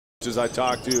I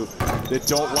talk to that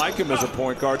don't like him as a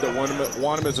point guard, that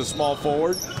want him as a small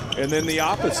forward, and then the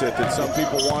opposite, that some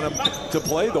people want him to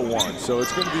play the one. So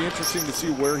it's going to be interesting to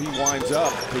see where he winds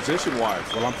up position-wise.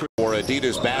 Well, for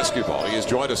Adidas basketball, he has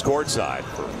joined us courtside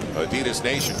for Adidas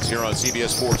Nations here on CBS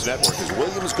Sports Network as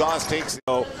Williams Goss takes.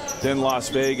 Then Las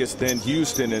Vegas, then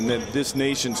Houston, and then this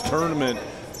nation's tournament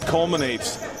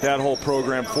culminates that whole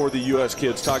program for the U.S.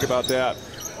 kids. Talk about that.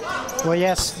 Well,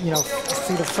 yes, you know,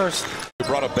 see the first. We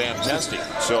brought up Bam Testy,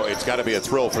 so it's got to be a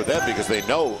thrill for them because they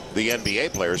know the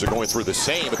NBA players are going through the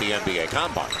same at the NBA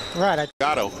Combine. Right.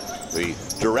 Gatto, the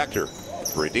director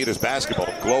for Adidas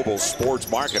Basketball Global Sports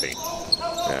Marketing.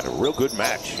 And a real good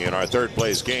match in our third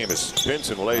place game as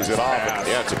Pinson lays it off. And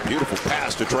yeah, it's a beautiful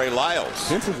pass to Trey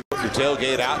Lyles. Your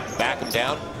tailgate out, back him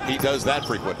down. He does that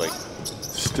frequently.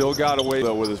 Still got away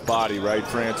though with his body, right,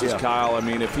 Francis? Kyle, I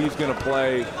mean, if he's going to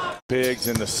play bigs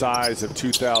in the size of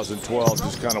 2012,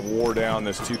 just kind of wore down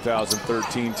this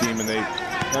 2013 team, and they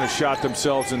kind of shot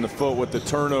themselves in the foot with the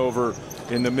turnover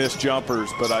in the missed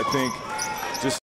jumpers. But I think